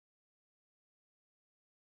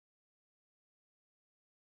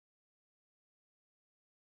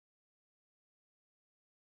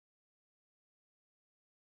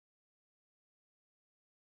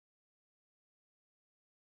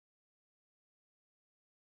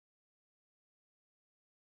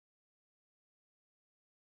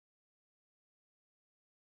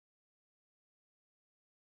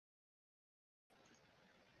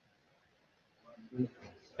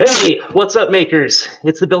Hey, what's up, makers?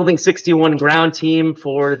 It's the Building 61 ground team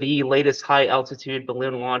for the latest high altitude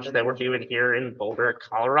balloon launch that we're doing here in Boulder,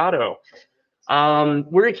 Colorado.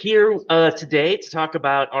 We're here today to talk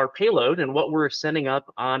about our payload and what we're sending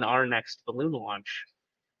up on our next balloon launch.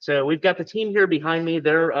 So we've got the team here behind me.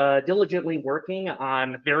 They're diligently working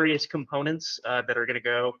on various components that are going to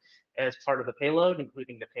go as part of the payload,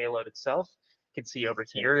 including the payload itself. You can see over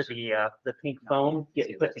here the pink foam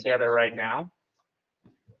getting put together right now.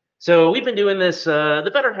 So we've been doing this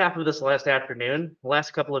the better half of this last afternoon. The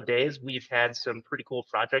last couple of days, we've had some pretty cool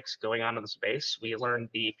projects going on in the space. We learned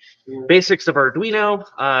the basics of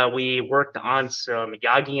Arduino. We worked on some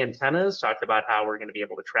Yagi antennas, talked about how we're going to be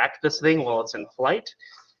able to track this thing while it's in flight.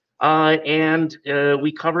 And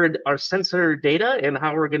we covered our sensor data and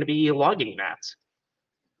how we're going to be logging that.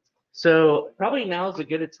 So probably now is as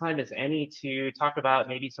good a time as any to talk about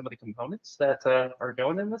maybe some of the components that are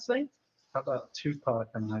going in this thing. How about Tupac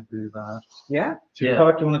and I do that? Yeah.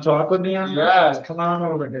 Tupac, you want to talk with me on that? Yeah. Come on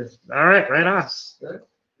over here. All right, right on.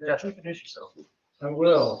 Yeah, introduce yourself. I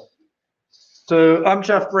will. So I'm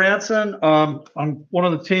Jeff Branson. I'm one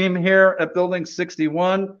of the team here at Building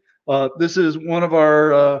 61. This is one of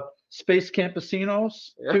our space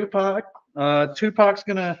campesinos, Yeah. Tupac. Tupac's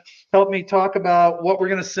going to help me talk about what we're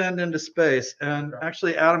going to send into space. And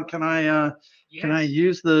actually, Adam, can I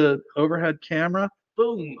use the overhead camera?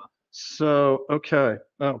 Boom. So, okay.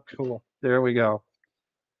 Oh, cool. There we go.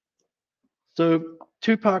 So,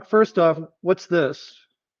 Tupac, first off, what's this?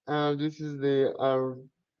 This is the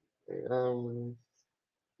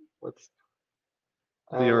what's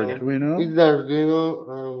The Arduino? it's the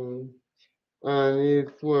Arduino, and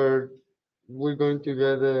it's where we're going to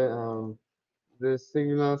get the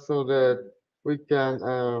signal so that we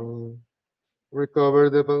can recover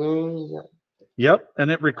the balloon. Yep, and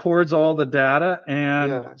it records all the data. And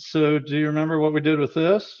Yeah. so, do you remember what we did with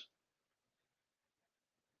this?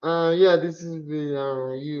 Yeah, this is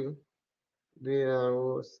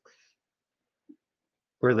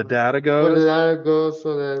Where the data where goes? the data goes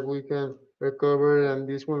so that we can recover it, and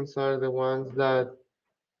these ones are the ones that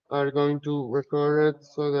are going to record it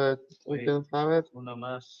so that we can have it.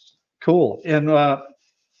 Cool. And do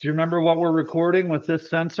you remember what we're recording with this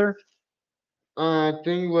sensor? I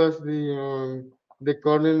think it was the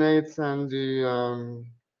coordinates and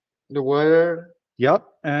the weather. Yep.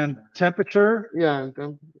 And temperature? Yeah,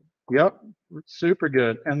 Yep. Super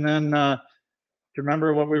good. And then do you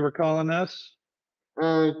remember what we were calling this?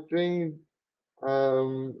 I think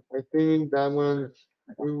that one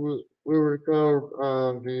we record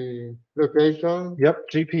the location. Yep,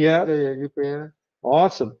 GPS. Yeah, GPS.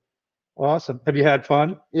 Awesome. Awesome. Have you had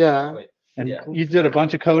fun? Yeah. And you did a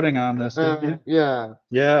bunch of coding on this, didn't you? Yeah.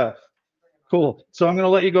 Yeah. Cool. So I'm going to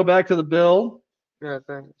let you go back to the build. Yeah.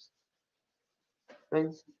 Thanks.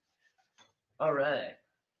 Thanks. All right.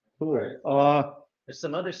 Cool. There's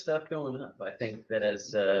some other stuff going up, I think, that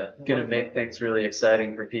is going to make things really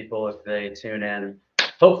exciting for people if they tune in.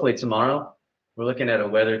 Hopefully tomorrow. We're looking at a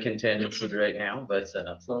weather contingency right now, but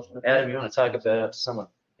Adam, you want to talk about some of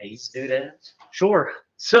these doodads? Sure.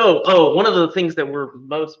 So, one of the things that we're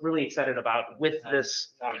really excited about with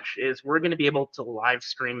this launch is we're going to be able to live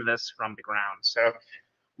stream this from the ground. So,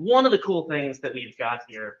 one of the cool things that we've got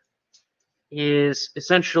here is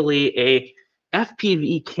essentially a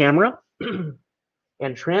FPV camera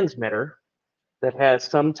and transmitter that has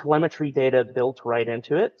some telemetry data built right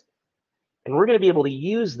into it. And we're going to be able to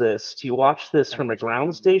use this to watch this from a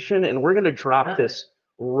ground station, and we're going to drop this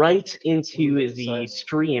right into the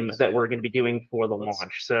stream that we're going to be doing for the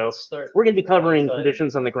launch. So we're going to be covering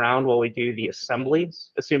conditions on the ground while we do the assembly,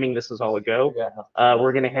 assuming this is all a go.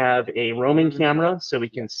 We're going to have a roaming camera so we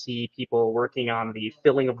can see people working on the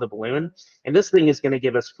filling of the balloon. And this thing is going to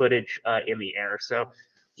give us footage in the air. So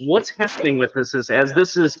what's happening with this is as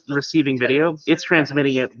this is receiving video, it's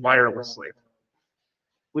transmitting it wirelessly.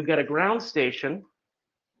 We've got a ground station,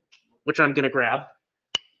 which I'm going to grab.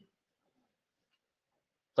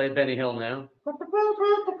 Play Benny Hill now.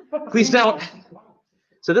 Please don't.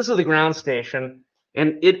 So this is the ground station,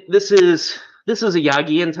 and this is a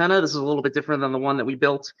Yagi antenna. This is a little bit different than the one that we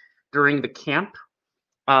built during the camp.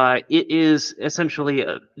 It is essentially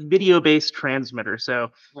a video-based transmitter.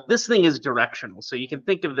 So this thing is directional. So you can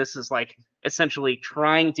think of this as like essentially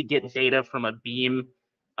trying to get data from a beam,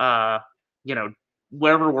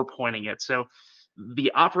 wherever we're pointing it. So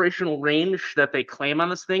the operational range that they claim on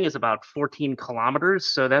this thing is about 14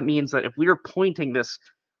 kilometers. So that means that if we are pointing this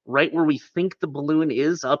right where we think the balloon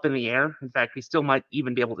is up in the air, in fact, we still might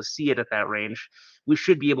even be able to see it at that range, we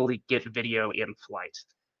should be able to get video in flight.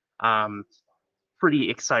 Pretty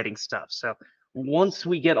exciting stuff. So once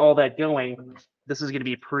we get all that going, this is going to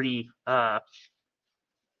be pretty, I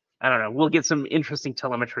don't know, we'll get some interesting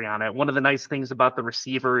telemetry on it. One of the nice things about the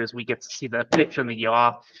receiver is we get to see the pitch and the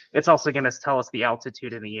yaw. It's also going to tell us the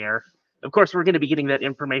altitude in the air. Of course, we're going to be getting that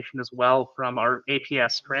information as well from our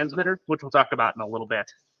APS transmitter, which we'll talk about in a little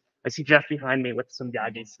bit. I see Jeff behind me with some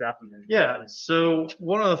Yagi stuff. Yeah, so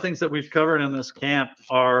one of the things that we've covered in this camp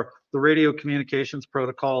are the radio communications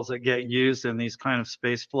protocols that get used in these kind of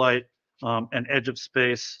space flight and edge of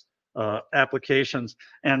space applications.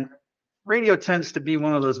 And radio tends to be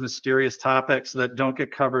one of those mysterious topics that don't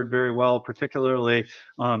get covered very well, particularly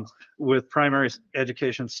with primary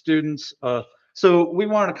education students. So we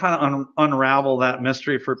want to kind of unravel that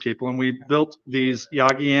mystery for people, and we built these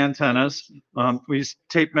Yagi antennas. We use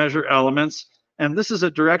tape measure elements, and this is a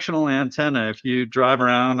directional antenna. If you drive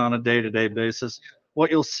around on a day-to-day basis, what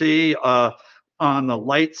you'll see on the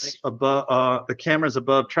lights above, the cameras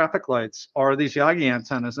above traffic lights are these Yagi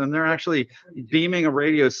antennas, and they're actually beaming a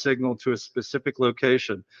radio signal to a specific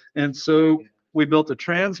location. And so we built a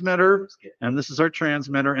transmitter, and this is our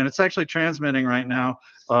transmitter, and it's actually transmitting right now.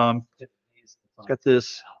 It's got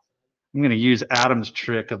this, I'm going to use Adam's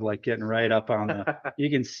trick of like getting right up on the, you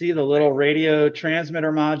can see the little radio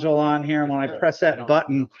transmitter module on here. And when I press that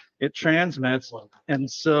button, it transmits. And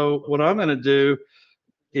so what I'm going to do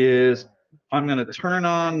is I'm going to turn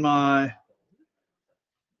on my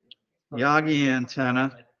Yagi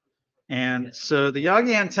antenna. And so the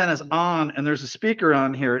Yagi antenna is on, and there's a speaker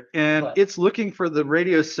on here, and it's looking for the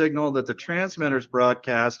radio signal that the transmitter is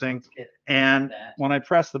broadcasting. And when I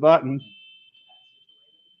press the button,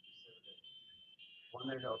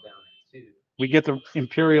 we get the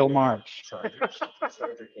Imperial March.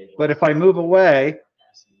 But if I move away,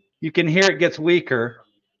 you can hear it gets weaker.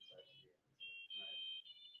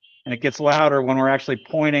 And it gets louder when we're actually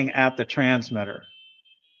pointing at the transmitter.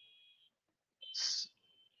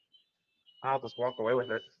 I'll just walk away with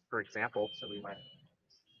it, for example. So we might.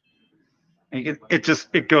 And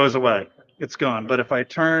it goes away. It's gone. But if I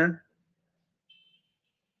turn,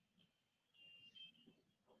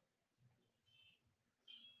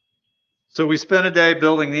 so we spent a day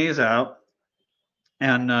building these out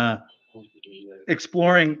and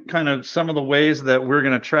exploring kind of some of the ways that we're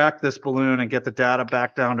going to track this balloon and get the data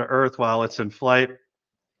back down to Earth while it's in flight.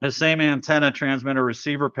 The same antenna transmitter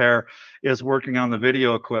receiver pair is working on the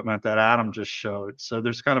video equipment that Adam just showed. So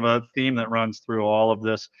there's kind of a theme that runs through all of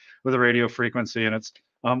this with the radio frequency, and it's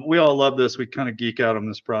we all love this. We kind of geek out on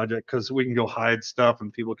this project because we can go hide stuff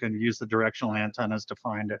and people can use the directional antennas to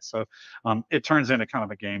find it. So it turns into kind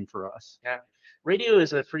of a game for us. Yeah. Radio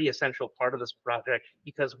is a pretty essential part of this project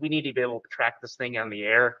because we need to be able to track this thing on the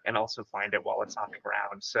air and also find it while it's on the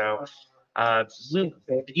ground. So we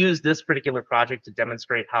used this particular project to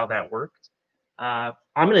demonstrate how that worked. I'm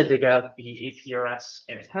going to dig out the APRS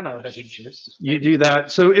antenna that we used. You do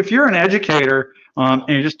that. So if you're an educator and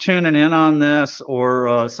you're just tuning in on this,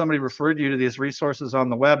 or somebody referred you to these resources on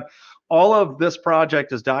the web, all of this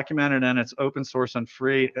project is documented and it's open source and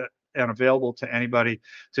free and available to anybody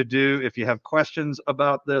to do. If you have questions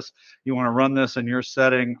about this, you want to run this in your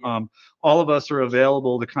setting, all of us are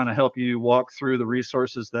available to kind of help you walk through the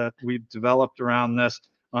resources that we've developed around this.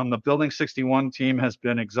 The Building 61 team has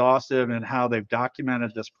been exhaustive in how they've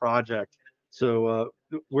documented this project. So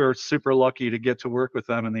we're super lucky to get to work with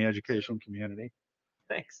them in the education community.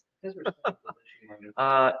 Thanks.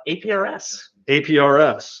 APRS.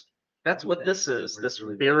 APRS. That's what this is, this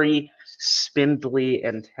very spindly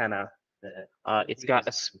antenna. It's got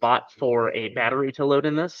a spot for a battery to load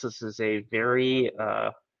in this. This is a very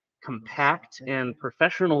compact and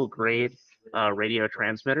professional grade radio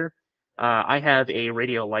transmitter. I have a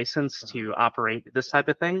radio license to operate this type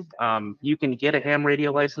of thing. You can get a ham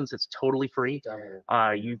radio license. It's totally free.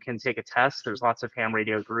 You can take a test. There's lots of ham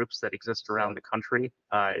radio groups that exist around the country.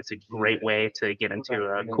 It's a great way to get into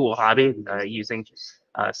a cool hobby using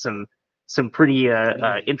some pretty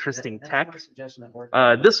interesting tech.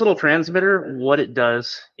 This little transmitter, what it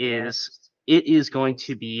does is it is going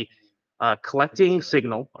to be collecting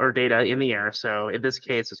signal or data in the air. So in this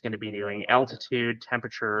case, it's going to be doing altitude,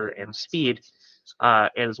 temperature, and speed,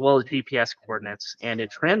 as well as GPS coordinates, and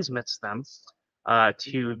it transmits them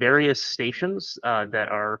to various stations that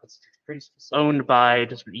are owned by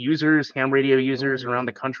just users, ham radio users around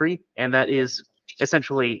the country, and that is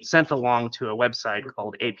essentially sent along to a website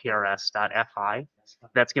called aprs.fi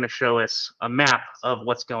that's going to show us a map of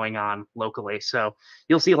what's going on locally. So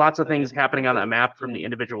you'll see lots of things happening on that map from the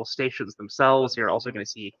individual stations themselves. You're also going to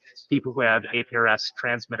see people who have APRS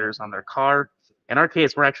transmitters on their car. In our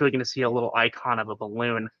case, we're actually going to see a little icon of a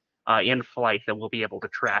balloon in flight that we'll be able to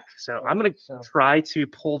track. So I'm going to try to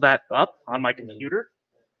pull that up on my computer.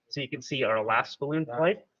 So you can see our last balloon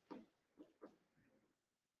flight.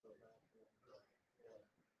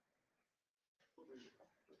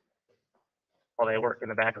 While they work in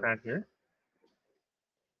the background here.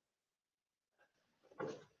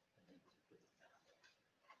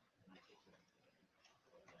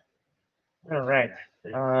 All right.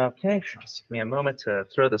 Okay, just give me a moment to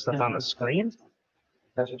throw this up on the screen.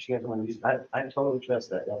 That's what you guys want to use. I totally trust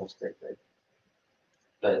that double stick, right?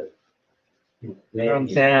 But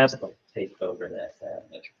Tab. take over that tab.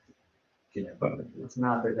 You know, it's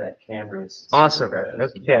not that that camera is. Awesome.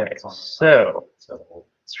 Okay, so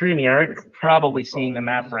StreamYard, you're probably seeing the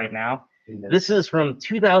map right now. This is from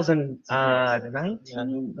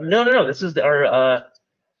 2019. No. This is our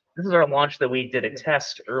launch that we did a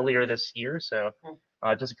test earlier this year. So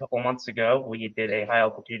just a couple months ago, we did a high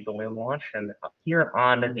altitude balloon launch, and up here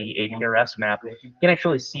on the APRS map, you can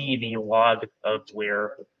actually see the log of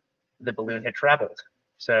where the balloon had traveled.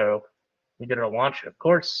 So we did our launch, of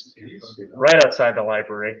course, right outside the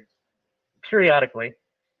library. Periodically,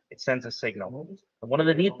 it sends a signal. And one of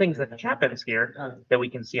the neat things that happens here that we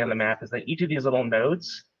can see on the map is that each of these little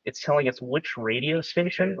nodes, it's telling us which radio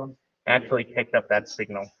station actually picked up that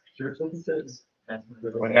signal. We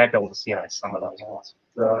might be able to see on some of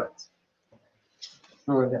those.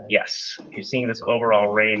 Yes, you're seeing this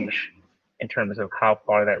overall range in terms of how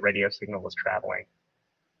far that radio signal was traveling.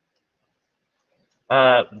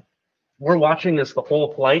 We're watching this the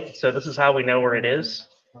whole flight, so this is how we know where it is.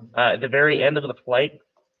 At the very end of the flight,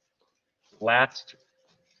 last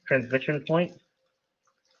transmission point, it's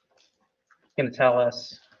going to tell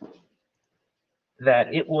us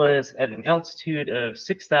that it was at an altitude of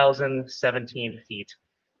 6,017 feet.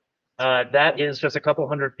 That is just a couple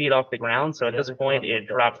hundred feet off the ground, so at this point it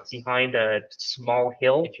dropped behind a small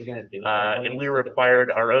hill, and we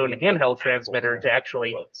required our own handheld transmitter to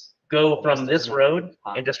actually go from this road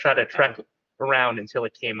and just try to trek around until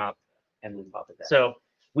it came up. So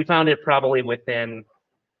we found it probably within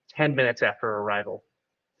 10 minutes after arrival,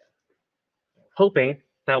 hoping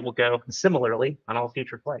that will go similarly on all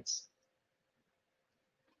future flights.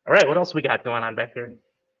 All right, what else we got going on back here?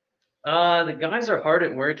 The guys are hard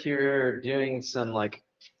at work here doing some like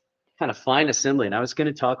kind of fine assembly. And I was going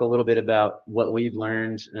to talk a little bit about what we've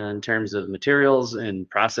learned in terms of materials and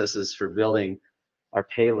processes for building our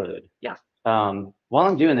payload. Yeah. While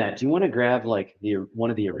I'm doing that, do you want to grab like one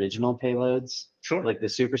of the original payloads? Sure. Like the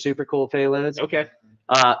super cool payloads? Okay.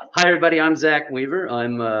 Hi, everybody. I'm Zach Weaver.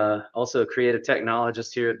 I'm also a creative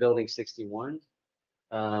technologist here at Building 61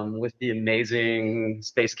 with the amazing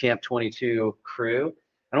Space Camp 22 crew.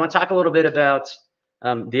 I want to talk a little bit about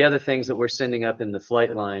the other things that we're sending up in the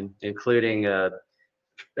flight line, including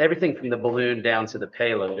everything from the balloon down to the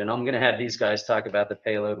payload. And I'm going to have these guys talk about the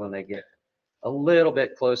payload when they get a little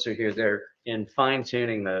bit closer here. They're in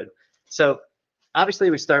fine-tuning mode. So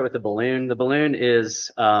obviously we start with the balloon. The balloon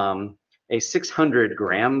is a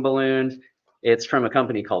 600-gram balloon. It's from a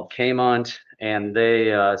company called Kmont, and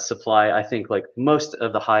they supply, I think, like most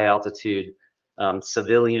of the high-altitude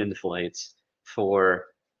civilian flights for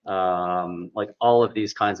like all of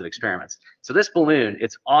these kinds of experiments. So this balloon,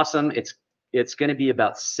 it's awesome. It's going to be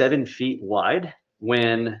about 7 feet wide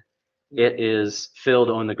when it is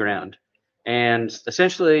filled on the ground. And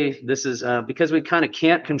essentially, this is because we kind of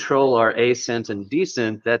can't control our ascent and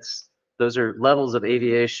descent. Those are levels of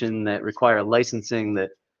aviation that require licensing that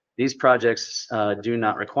these projects do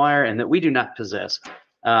not require and that we do not possess.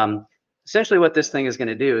 Essentially, what this thing is going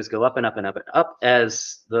to do is go up and up and up and up.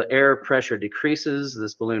 As the air pressure decreases,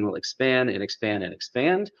 this balloon will expand and expand and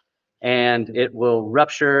expand, and it will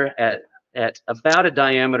rupture at about a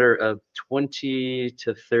diameter of 20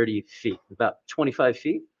 to 30 feet, about 25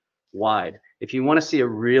 feet wide. If you want to see a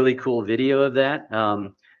really cool video of that,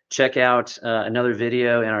 check out another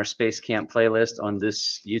video in our Space Camp playlist on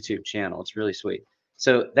this YouTube channel. It's really sweet.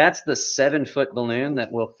 So that's the 7-foot balloon that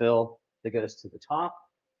will fill, that goes to the top.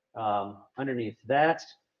 Underneath that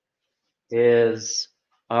is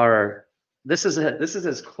our, this is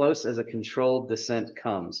as close as a controlled descent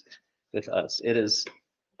comes with us. It is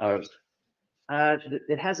our,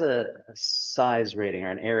 it has a size rating or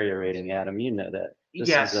an area rating, Adam, you know that.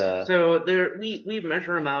 Yes. So there, we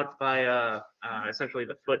measure them out by essentially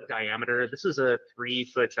the foot diameter. This is a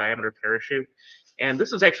 3-foot diameter parachute, and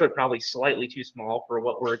this is actually probably slightly too small for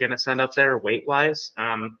what we're going to send up there weight-wise.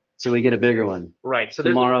 So we get a bigger one. Right. So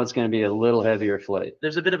tomorrow it's going to be a little heavier flight.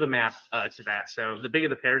 There's a bit of a math to that. So the bigger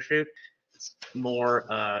the parachute, it's more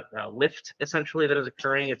lift essentially that is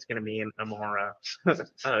occurring. It's going to be a more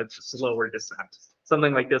slower descent.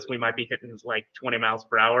 Something like this, we might be hitting like 20 miles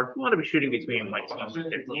per hour. We want to be shooting between like 12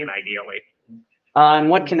 and 15 ideally. And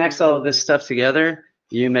what connects all of this stuff together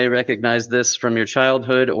You may recognize this from your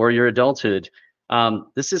childhood or your adulthood.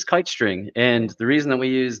 This is kite string, and the reason that we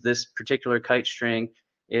use this particular kite string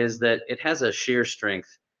is that it has a shear strength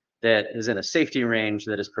that is in a safety range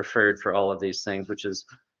that is preferred for all of these things, which is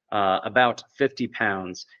about 50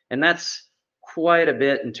 pounds. And that's quite a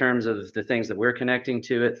bit in terms of the things that we're connecting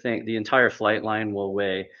to it. The entire flight line will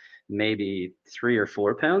weigh maybe 3 or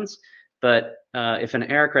 4 pounds. But if an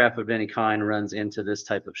aircraft of any kind runs into this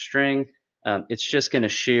type of string, it's just going to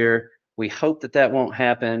shear. We hope that that won't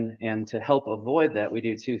happen. And to help avoid that, we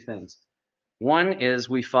do two things. One is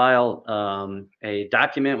we file a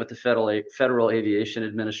document with the Federal Aviation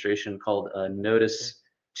Administration called a Notice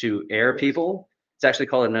to Air People. It's actually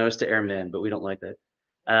called a Notice to Airmen, but we don't like that.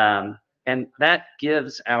 And that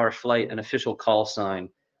gives our flight an official call sign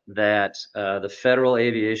that the Federal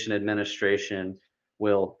Aviation Administration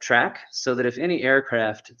will track, so that if any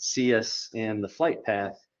aircraft see us in the flight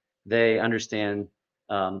path, they understand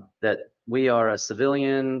that we are a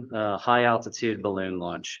civilian high altitude balloon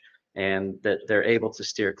launch, and that they're able to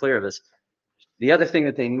steer clear of us. The other thing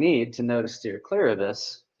that they need to know to steer clear of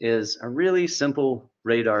us is a really simple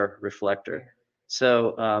radar reflector.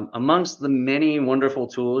 So amongst the many wonderful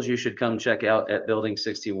tools you should come check out at Building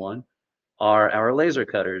 61 are our laser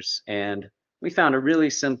cutters. And we found a really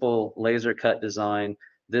simple laser cut design.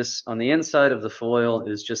 This on the inside of the foil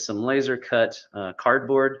is just some laser cut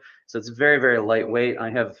cardboard. So it's very, very lightweight.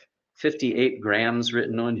 I have 58 grams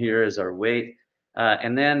written on here as our weight.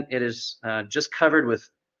 And then it is just covered with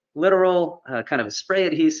literal kind of a spray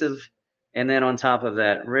adhesive. And then on top of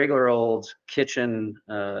that, regular old kitchen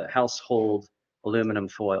household aluminum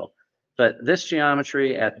foil. But this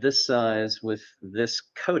geometry at this size with this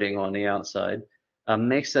coating on the outside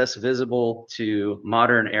makes us visible to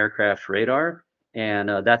modern aircraft radar. And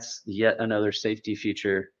that's yet another safety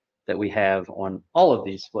feature that we have on all of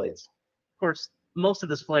these flights. Of course, most of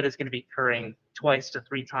this flight is going to be occurring 2 to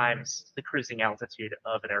 3 times the cruising altitude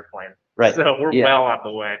of an airplane. Right. So we're well on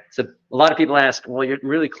the way. So a lot of people ask, well, you're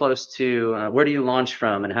really close to where do you launch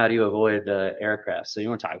from and how do you avoid aircraft? So you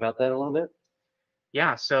want to talk about that a little bit?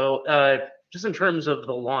 Yeah. So just in terms of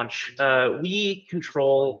the launch, we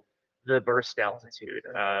control the burst altitude,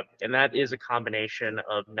 and that is a combination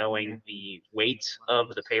of knowing the weight of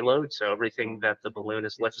the payload, so everything that the balloon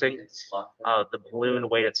is lifting, the balloon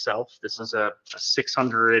weight itself. This is a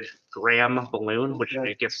 600-gram balloon, which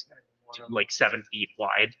it gets to like 7 feet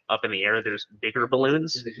wide up in the air. There's bigger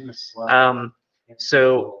balloons.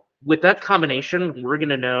 So with that combination, we're going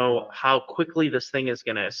to know how quickly this thing is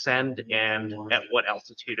going to ascend and at what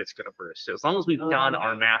altitude it's going to burst. So as long as we've done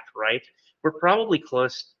our math right, we're probably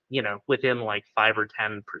close, within like 5 or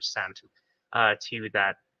 10% to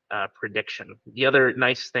that prediction. The other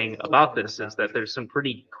nice thing about this is that there's some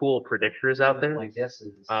pretty cool predictors out there.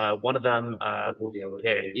 One of them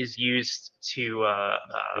is used to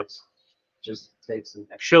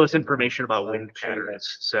show us information about wind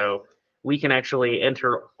patterns. So we can actually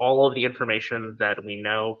enter all of the information that we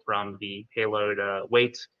know from the payload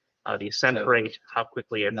weight, the ascent rate, how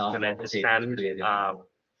quickly it's going to ascend,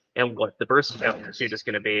 and what the burst altitude is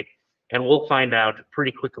going to be. And we'll find out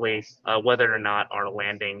pretty quickly whether or not our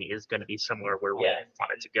landing is going to be somewhere where we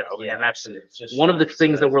want it to go. And that's one of the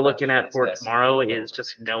things that we're looking at for tomorrow, is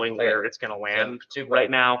just knowing where it's going to land.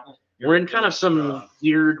 Right now, we're in kind of some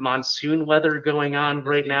weird monsoon weather going on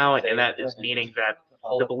right now, and that is meaning that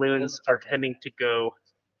the balloons are tending to go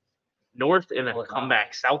north and then come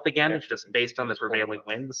back south again, just based on the prevailing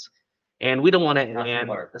winds. And we don't want to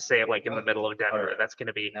land, say, like in the middle of Denver. That's going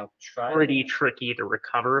to be pretty tricky to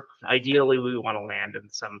recover. Ideally, we want to land in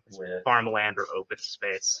some farmland or open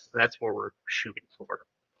space. That's where we're shooting for.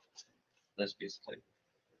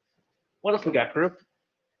 What else we got, crew?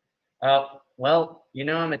 Well,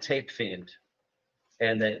 I'm a tape fiend,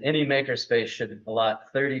 and that any makerspace should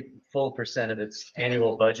allot 30% of its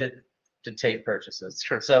annual budget to tape purchases.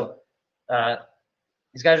 Sure. So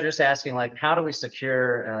these guys are just asking, like, how do we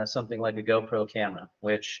secure something like a GoPro camera,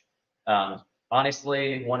 which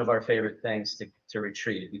honestly, one of our favorite things to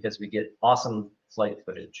retrieve, because we get awesome flight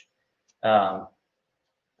footage.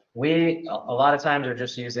 We, a lot of times, are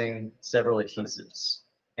just using several adhesives.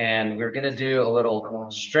 And we're going to do a little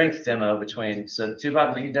strength demo between. So,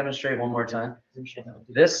 Tubop, can you demonstrate one more time?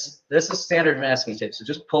 This is standard masking tape. So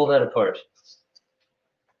just pull that apart.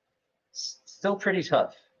 Still pretty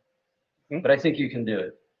tough, but I think you can do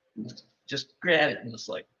it. Just grab it and just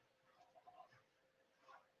like.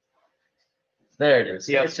 There it is.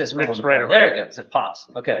 Yeah, it's just right there it goes. It pops.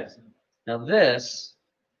 Okay. Now this.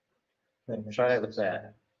 Try it with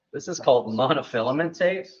that. This is called monofilament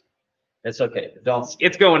tape. It's okay. Don't.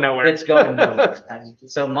 It's going nowhere. It's going nowhere.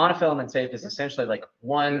 So monofilament tape is essentially like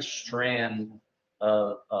one strand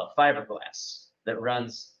of fiberglass that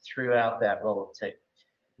runs throughout that roll of tape.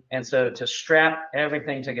 And so to strap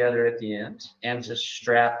everything together at the end and to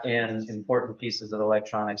strap in important pieces of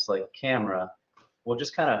electronics like camera, we'll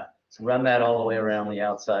just kind of run that all the way around the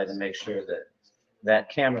outside and make sure that that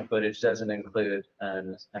camera footage doesn't include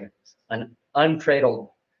an uncradled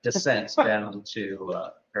descent down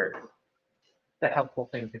to Earth. The helpful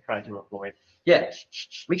thing to try to avoid. Yeah,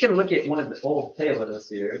 we can look at one of the old payloads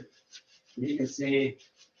here. You can see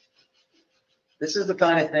this is the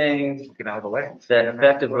kind of thing Get out of the way. that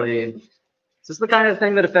effectively, this is the kind of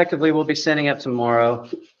thing that effectively we'll be sending up tomorrow.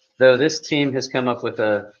 Though this team has come up with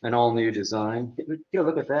an all new design. Get a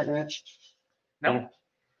look at that, Rich. No.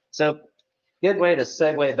 So, good way to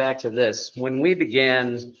segue back to this. When we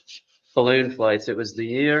began balloon flights, it was the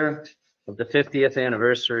year of the 50th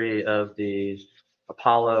anniversary of the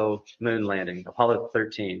Apollo moon landing, Apollo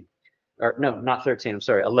 13. Or no, not 13, I'm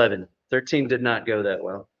sorry, 11. 13 did not go that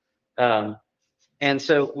well. And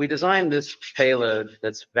so we designed this payload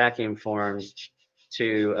that's vacuum formed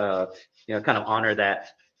to kind of honor that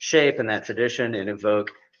shape and that tradition and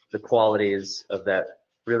evoke the qualities of that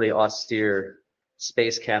really austere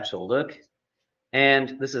space capsule look.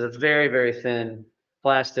 And this is a very, very thin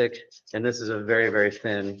plastic, and this is a very, very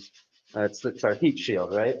thin, it's our heat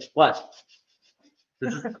shield, right? What?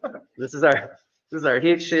 This is our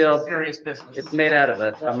heat shield. Serious business. It's made out of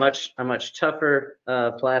a much tougher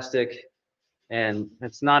plastic, and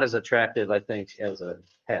it's not as attractive, I think, as a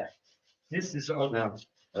hat. This is all. No,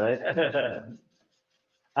 right?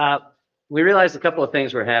 We realized a couple of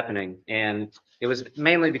things were happening, and it was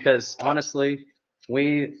mainly because, honestly,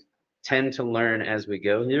 we tend to learn as we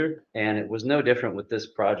go here, and it was no different with this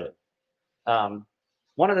project.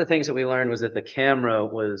 One of the things that we learned was that the camera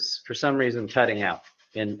was, for some reason, cutting out.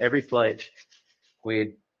 In every flight,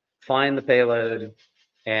 we'd find the payload,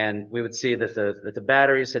 and we would see that the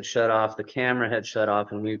batteries had shut off, the camera had shut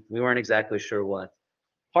off, and we weren't exactly sure what.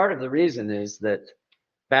 Part of the reason is that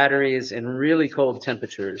batteries in really cold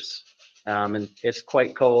temperatures, and it's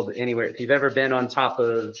quite cold anywhere. If you've ever been on top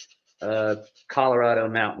of Colorado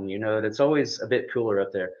mountain, you know that it's always a bit cooler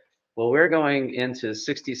up there. Well, we're going into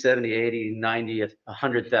 60, 70, 80, 90,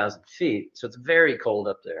 100,000 feet, so it's very cold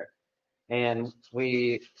up there. And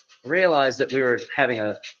we realized that we were having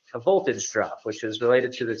a voltage drop, which is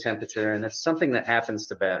related to the temperature, and it's something that happens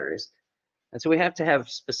to batteries. And so we have to have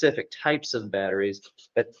specific types of batteries,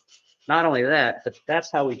 but not only that, but that's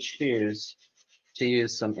how we choose to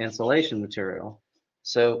use some insulation material.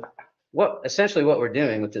 So essentially what we're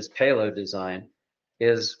doing with this payload design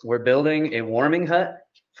is we're building a warming hut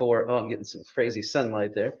for, I'm getting some crazy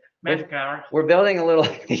sunlight there. Magic hour. We're building a little,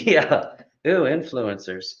 yeah, ooh,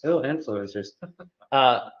 influencers, ooh, influencers.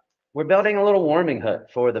 We're building a little warming hut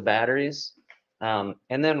for the batteries, and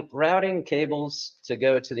then routing cables to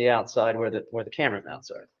go to the outside where the camera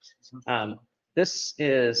mounts are. This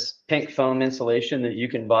is pink foam insulation that you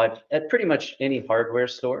can buy at pretty much any hardware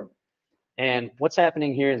store. And what's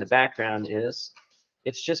happening here in the background is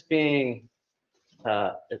it's just being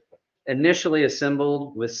initially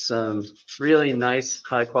assembled with some really nice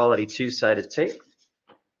high quality two-sided tape.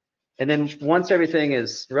 And then once everything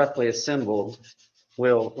is roughly assembled,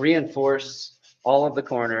 we'll reinforce all of the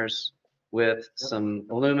corners with some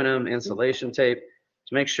aluminum insulation tape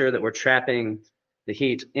to make sure that we're trapping the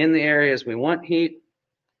heat in the areas we want heat.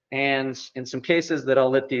 And in some cases that I'll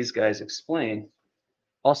let these guys explain,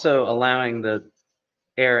 also allowing the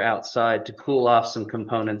air outside to cool off some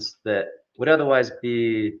components that would otherwise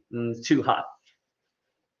be too hot.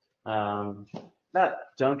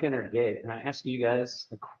 Duncan or Gabe, can I ask you guys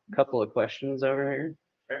a couple of questions over here?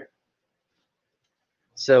 Sure.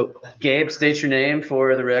 So Gabe, state your name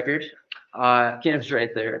for the record. Kim's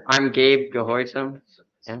right there. I'm Gabe Gehorsam.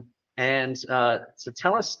 Yeah. And so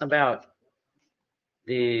tell us about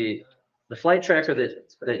the flight tracker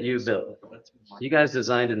that you built. You guys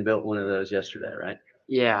designed and built one of those yesterday, right?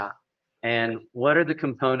 Yeah. And what are the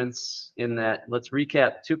components in that? Let's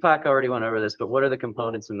recap. Tupac already went over this, but what are the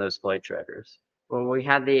components in those flight trackers? Well, we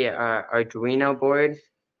had the Arduino board,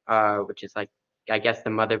 which is like, I guess, the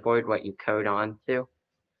motherboard, what you code on to.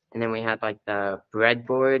 And then we had like the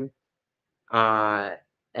breadboard,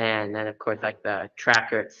 and then of course like the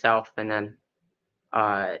tracker itself. And then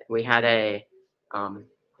we had a,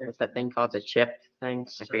 what's that thing called? The chip thing?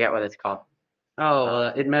 I forget what it's called. Oh,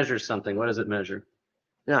 it measures something. What does it measure?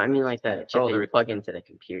 No, I mean like the chip Oh, that the you plug into the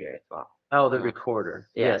computer as well. Oh, the recorder.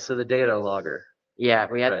 Yeah. So the data logger. Yeah,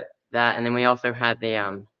 we had Right. that, and then we also had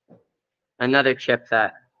the another chip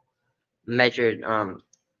that measured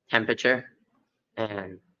temperature,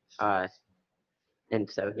 and uh, and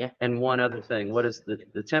so yeah, And one other thing, what is the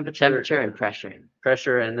temperature? temperature and pressure.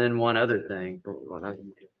 Pressure, and then one other thing, One of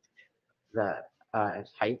the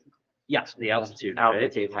height, yes, the altitude, right?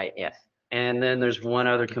 altitude, height, yes, And then there's one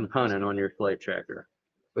other component on your flight tracker.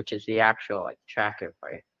 which is the actual like tracker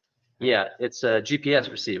part. Yeah, it's a GPS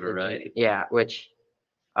receiver, right? Yeah, which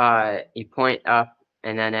you point up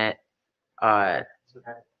and then it uh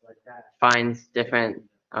finds different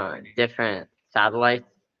satellites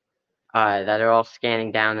that are all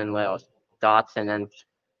scanning down in little dots, and then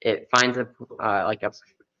it finds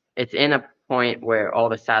it's in a point where all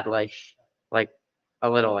the satellites, like a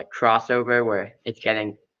little like crossover where it's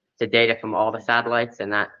getting the data from all the satellites,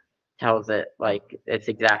 and that tells it like its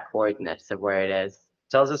exact coordinates of where it is.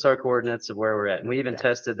 Tells us our coordinates of where we're at. And we even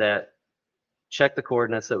tested that, checked the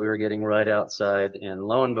coordinates that we were getting right outside, and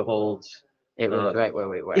lo and behold, It was right where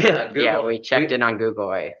we were. yeah, Yeah, Google. we checked it on Google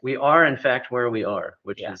Earth. we are in fact where we are,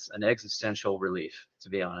 which Yeah. is an existential relief, to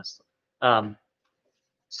be honest.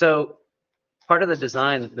 So part of the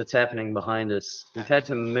design that's happening behind us, we've had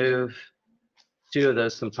to move two of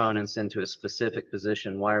those components into a specific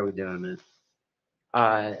position. Why are we doing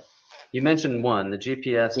that? You mentioned one, the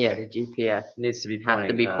GPS. Yeah, the GPS Needs to be has pointing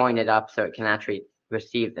to be up. pointed up so it can actually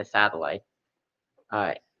receive the satellite's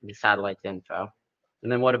info.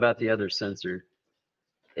 And then what about the other sensor?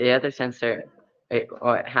 The other sensor, it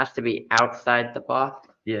has to be outside the box.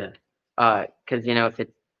 Yeah, Because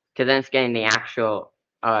because then it's getting the actual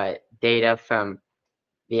data from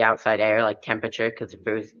the outside air, like temperature. Because if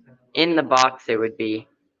it was in the box, it would be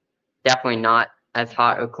definitely not as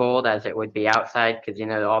hot or cold as it would be outside. Because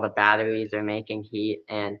all the batteries are making heat,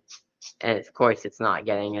 and of course it's not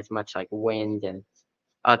getting as much like wind and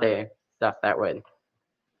other stuff that would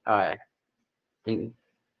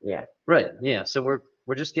yeah. right. Yeah. So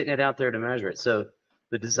we're just getting it out there to measure it. So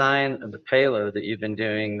the design of the payload that you've been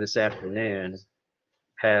doing this afternoon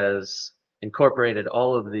has incorporated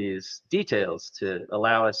all of these details to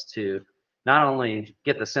allow us to not only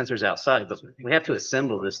get the sensors outside, but we have to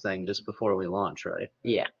assemble this thing just before we launch, right?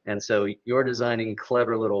 Yeah. And so you're designing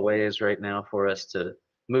clever little ways right now for us to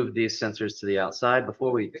move these sensors to the outside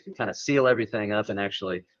before we kind of seal everything up and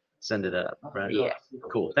actually send it up, right? Yeah.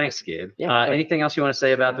 Cool. Thanks, Gabe. Yeah. Anything else you want to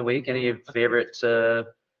say about the week? Any of your favorite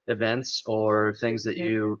events or things that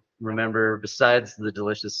you remember besides the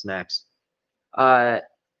delicious snacks?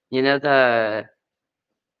 The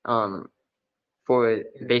for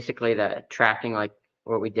basically the tracking, like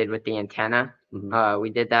what we did with the antenna. Mhm. We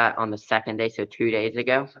did that on the second day, so 2 days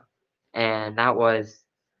ago, and that was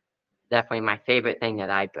definitely my favorite thing that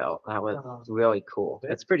I built. That was really cool.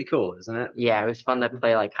 It's pretty cool, isn't it? Yeah, it was fun to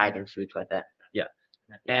play like hide and seek with it.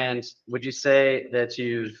 And would you say that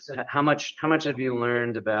how much have you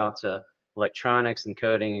learned about electronics and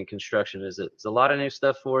coding and construction? Is a lot of new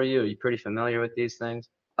stuff for you? Are you pretty familiar with these things?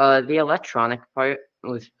 The electronic part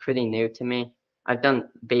was pretty new to me. I've done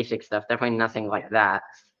basic stuff, definitely nothing like that.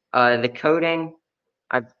 The coding,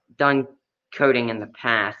 I've done coding in the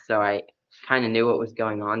past, so I kind of knew what was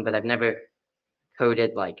going on, but I've never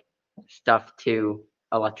coded like stuff to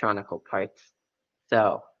electronical parts.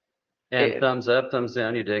 So And It- thumbs up, thumbs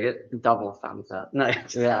down, you dig it? double thumbs up.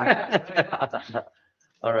 Nice. Yeah.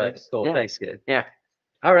 All right, cool. Yeah. Thanks, Gabe. Yeah.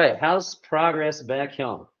 All right, how's progress back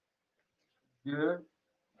home? Good.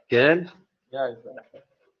 Good? Yeah.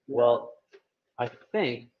 Well, I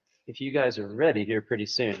think if you guys are ready here pretty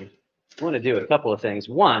soon, we want to do a couple of things.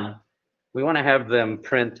 One, we want to have them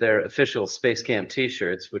print their official Space Camp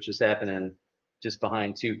t-shirts, which is happening just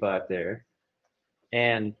behind Tupac there.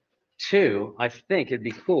 And two, I think it'd be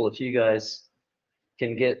cool if you guys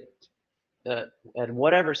can get, at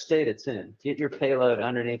whatever state it's in, get your payload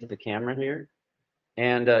underneath the camera here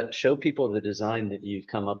and show people the design that you've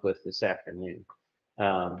come up with this afternoon.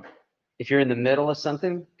 If you're in the middle of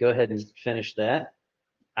something, go ahead and finish that.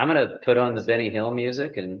 I'm gonna put on the Benny Hill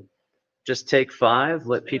music and just take 5,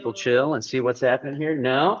 let people chill and see what's happening here.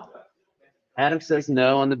 No? Adam says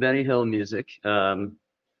no on the Benny Hill music.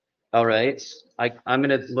 All right, I'm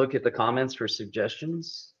gonna look at the comments for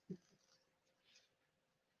suggestions.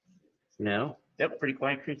 No? Yep, pretty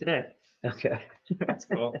quiet crew today. Okay. That's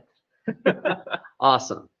cool.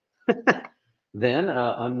 Awesome. Then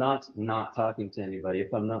I'm not talking to anybody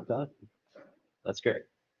if I'm not talking. That's great.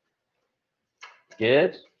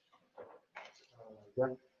 Good.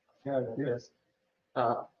 Yeah. Yes.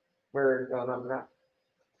 We're going on that.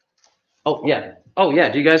 Oh yeah. Oh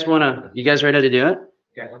yeah. You guys ready to do it?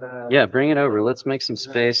 Yeah, bring it over. Let's make some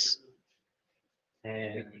space.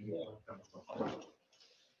 And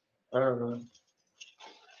I don't know.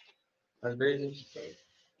 Are they?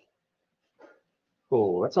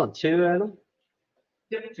 Cool. That's on 2, Adam?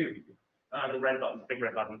 Hit 2. The red button, big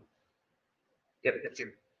red button. Yep, hit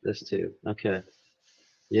 2. This 2. Okay.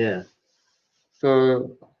 Yeah.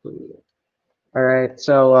 So, All right,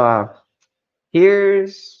 so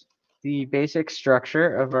here's the basic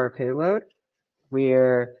structure of our payload.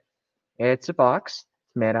 It's a box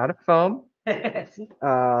made out of foam.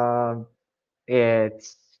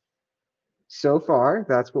 It's so far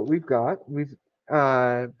that's what we've got.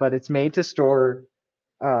 But it's made to store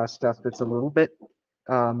stuff that's a little bit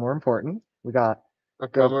more important. a Go-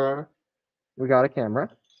 camera, We got a camera,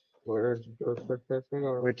 where it goes protecting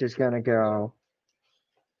or which is gonna go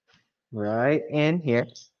right in here.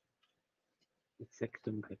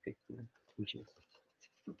 16 by 15 inches.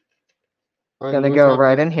 and Gonna we go have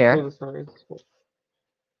right this in here. full size.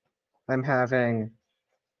 I'm having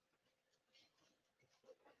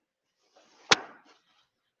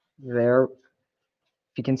there.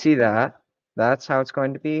 If you can see that, that's how it's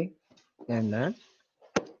going to be in there.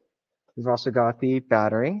 We've also got the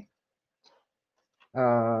battery.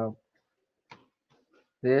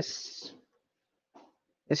 This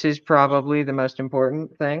is probably the most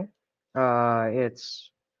important thing. It's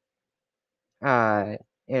our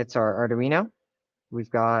Arduino. We've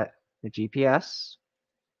got the GPS,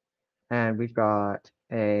 and we've got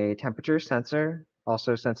a temperature sensor,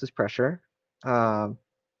 also senses pressure.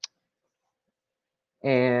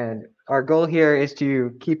 And our goal here is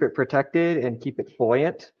to keep it protected and keep it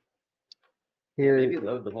buoyant. Maybe Here,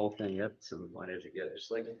 load the whole thing up to some point as you get it. Just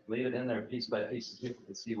like leave it in there piece by piece so people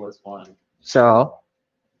can see what's flying. so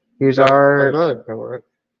here's Got our, another camera.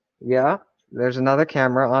 yeah, there's another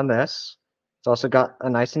camera on this. It's also got a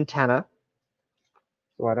nice antenna.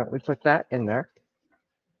 So why don't we put that in there?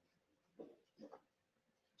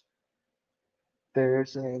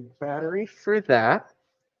 There's a battery for that.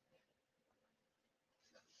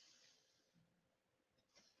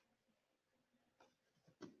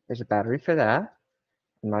 There's a battery for that.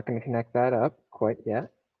 I'm not going to connect that up quite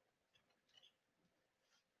yet.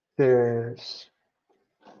 Here's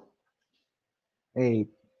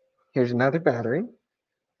another battery.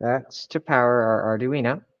 That's to power our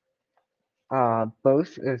Arduino.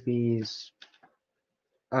 Both of these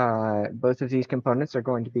components are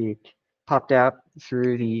going to be popped out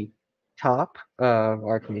through the top of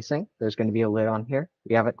our casing. There's going to be a lid on here.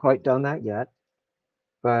 We haven't quite done that yet,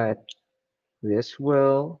 but this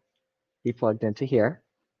will be plugged into here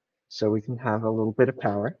so we can have a little bit of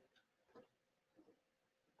power.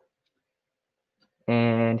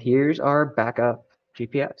 And here's our backup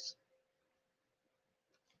GPS.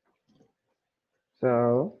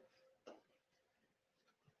 So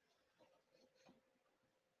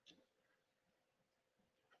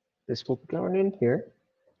this will be going in here.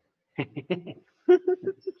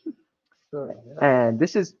 And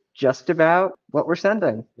this is just about what we're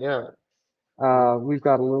sending. Yeah. We've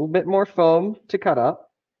got a little bit more foam to cut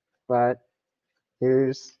up, but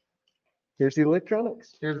here's the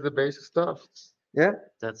electronics. Here's the basic stuff. Yeah.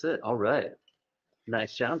 That's it. All right.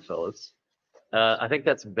 Nice job, fellas. I think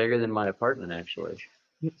that's bigger than my apartment, actually.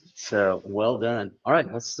 So well done. All right,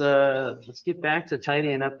 let's get back to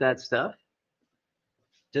tidying up that stuff.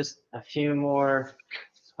 Just a few more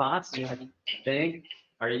spots, I think.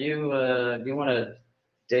 Are you, do you want to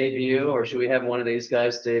debut, or should we have one of these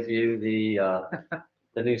guys debut the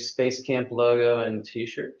new Space Camp logo and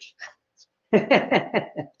T-shirt?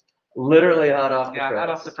 Literally hot off the Yeah, press. hot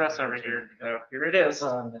off the press over here. So here it is.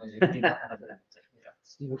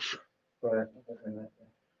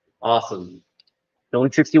 Awesome.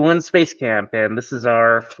 Building 61 Space Camp, and this is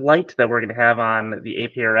our flight that we're going to have on the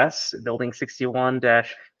APRS, Building 61-Tab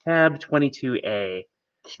 22A.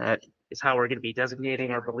 That is how we're going to be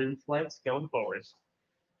designating our balloon flights going forward.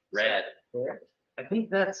 Rad. I think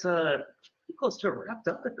that's pretty close to wrapped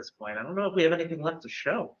up at this point. I don't know if we have anything left to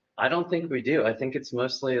show. I don't think we do. I think it's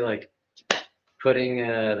mostly like putting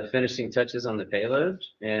the finishing touches on the payload.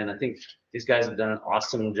 And I think these guys have done an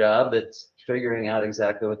awesome job at figuring out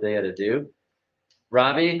exactly what they had to do.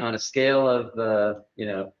 Robbie, on a scale of,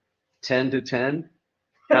 10 to 10,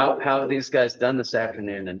 how have these guys done this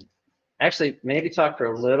afternoon? And actually, maybe talk for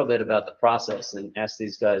a little bit about the process and ask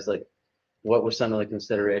these guys, like, what were some of the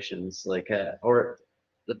considerations, like, or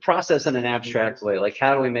the process in an abstract way, like,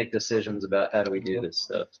 how do we make decisions about how do we do this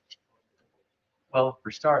stuff? Well, for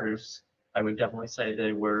starters, I would definitely say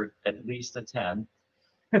they were at least a 10.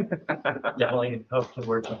 Definitely hope to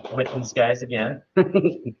work with these guys again.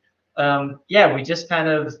 Yeah, we just kind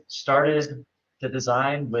of started the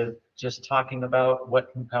design with just talking about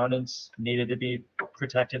what components needed to be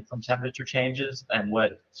protected from temperature changes and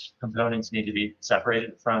what components need to be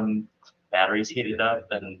separated from batteries heating up,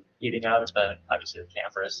 but obviously the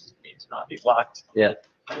cameras need to not be blocked. Yeah.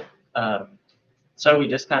 So we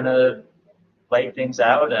just kind of laid things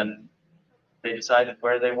out, and they decided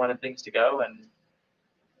where they wanted things to go, and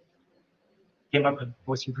came up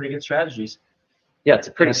with some pretty good strategies. Yeah, it's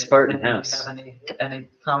a pretty Spartan Anyone house. Have any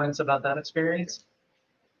comments about that experience?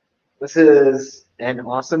 This is an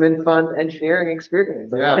awesome and fun engineering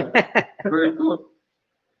experience. Yeah. Very cool.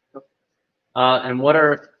 And what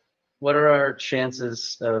are our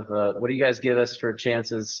chances of what do you guys give us for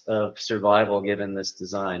chances of survival given this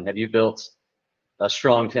design? Have you built a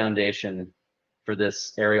strong foundation for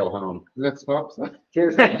this aerial home? Let's hope so.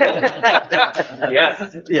 Cheers.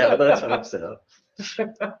 Yes. Yeah, let's hope so.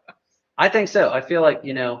 I think so. I feel like,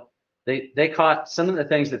 they caught some of the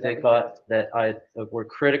things that they caught that were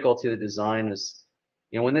critical to the design is,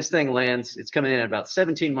 when this thing lands, it's coming in at about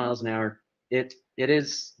 17 miles an hour. It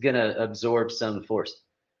is going to absorb some force.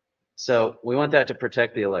 So we want that to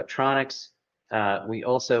protect the electronics. We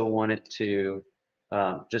also want it to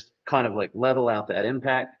just kind of like level out that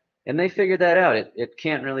impact. And they figured that out. It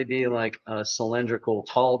can't really be like a cylindrical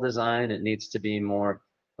tall design. It needs to be more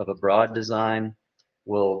of a broad design.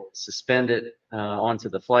 We'll suspend it onto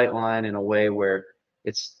the flight line in a way where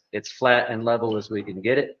it's flat and level as we can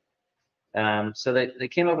get it. So they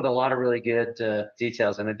came up with a lot of really good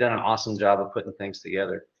details, and they've done an awesome job of putting things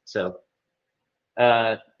together. So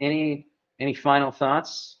any final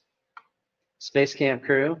thoughts? Space Camp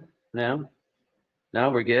crew? No,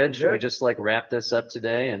 we're good. Should we just like wrap this up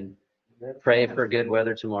today and pray for good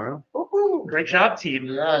weather tomorrow? Great job, team.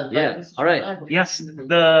 Yeah. All right. Yes,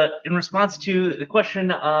 in response to the question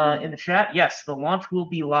in the chat, yes, the launch will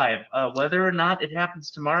be live. Whether or not it happens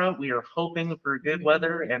tomorrow, we are hoping for good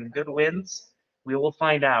weather and good winds. We will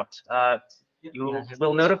find out.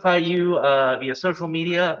 We'll notify you via social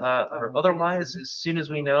media or otherwise as soon as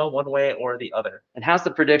we know one way or the other. And how's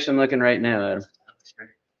the prediction looking right now, Adam?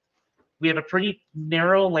 We have a pretty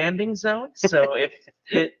narrow landing zone, so if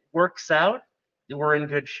it works out, we're in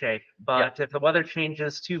good shape. But if the weather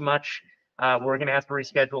changes too much, we're going to have to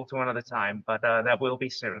reschedule to another time, but that will be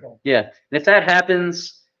soon. Yeah. And if that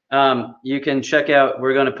happens, you can check out,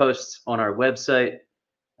 we're going to post on our website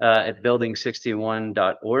at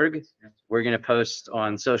building61.org. We're going to post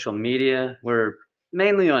on social media. We're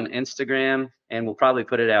mainly on Instagram, and we'll probably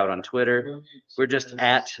put it out on Twitter. We're just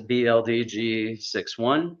at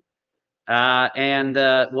BLDG61. And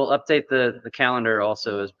we'll update the calendar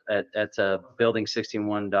also at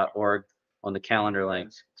building61.org on the calendar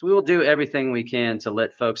link. So we will do everything we can to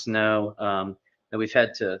let folks know that we've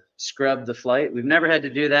had to scrub the flight. We've never had to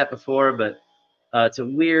do that before, but it's a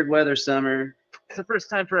weird weather summer. It's the first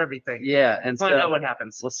time for everything. Yeah, and Find out so what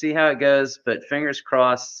happens. we'll see how it goes, but fingers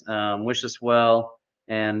crossed, wish us well.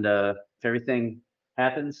 And if everything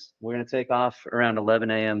happens, we're going to take off around 11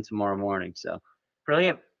 a.m. tomorrow morning. So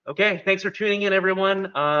Brilliant. Okay, thanks for tuning in,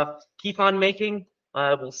 everyone. Keep on making.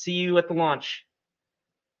 We'll see you at the launch.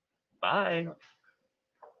 Bye.